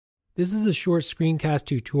This is a short screencast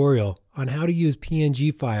tutorial on how to use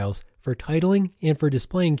PNG files for titling and for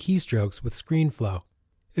displaying keystrokes with ScreenFlow.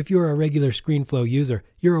 If you're a regular ScreenFlow user,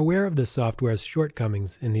 you're aware of the software's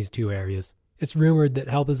shortcomings in these two areas. It's rumored that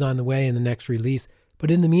help is on the way in the next release, but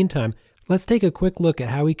in the meantime, let's take a quick look at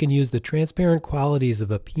how we can use the transparent qualities of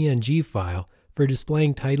a PNG file for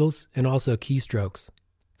displaying titles and also keystrokes.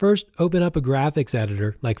 First, open up a graphics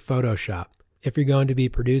editor like Photoshop. If you're going to be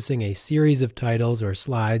producing a series of titles or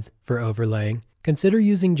slides for overlaying, consider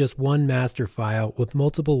using just one master file with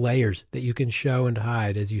multiple layers that you can show and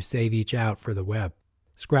hide as you save each out for the web.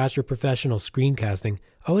 Scraster Professional Screencasting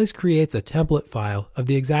always creates a template file of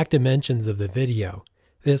the exact dimensions of the video.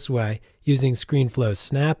 This way, using ScreenFlow's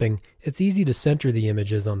snapping, it's easy to center the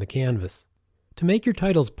images on the canvas. To make your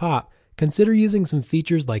titles pop, consider using some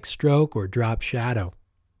features like stroke or drop shadow.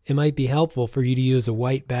 It might be helpful for you to use a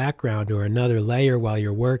white background or another layer while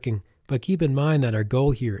you're working, but keep in mind that our goal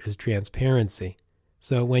here is transparency.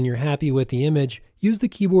 So when you're happy with the image, use the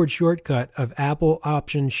keyboard shortcut of Apple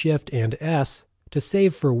Option Shift and S to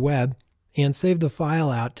save for web and save the file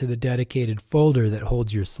out to the dedicated folder that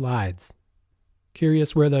holds your slides.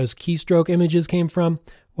 Curious where those keystroke images came from?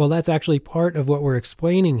 Well, that's actually part of what we're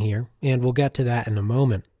explaining here, and we'll get to that in a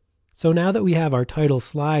moment. So now that we have our title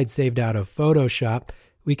slide saved out of Photoshop,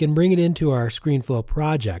 we can bring it into our ScreenFlow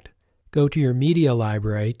project. Go to your media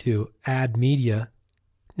library to Add Media,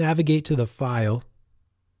 navigate to the file,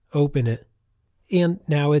 open it, and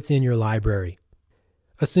now it's in your library.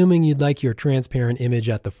 Assuming you'd like your transparent image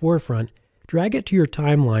at the forefront, drag it to your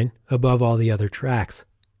timeline above all the other tracks.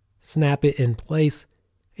 Snap it in place,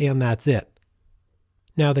 and that's it.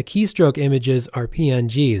 Now the keystroke images are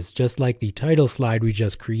PNGs, just like the title slide we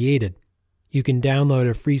just created. You can download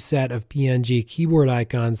a free set of PNG keyboard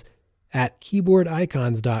icons at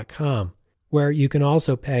keyboardicons.com, where you can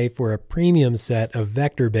also pay for a premium set of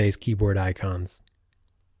vector-based keyboard icons.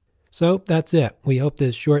 So that's it. We hope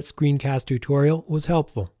this short screencast tutorial was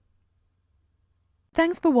helpful.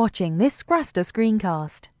 Thanks for watching this Scraster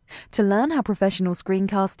screencast. To learn how professional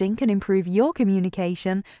screencasting can improve your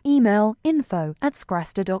communication, email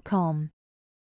info@scraster.com.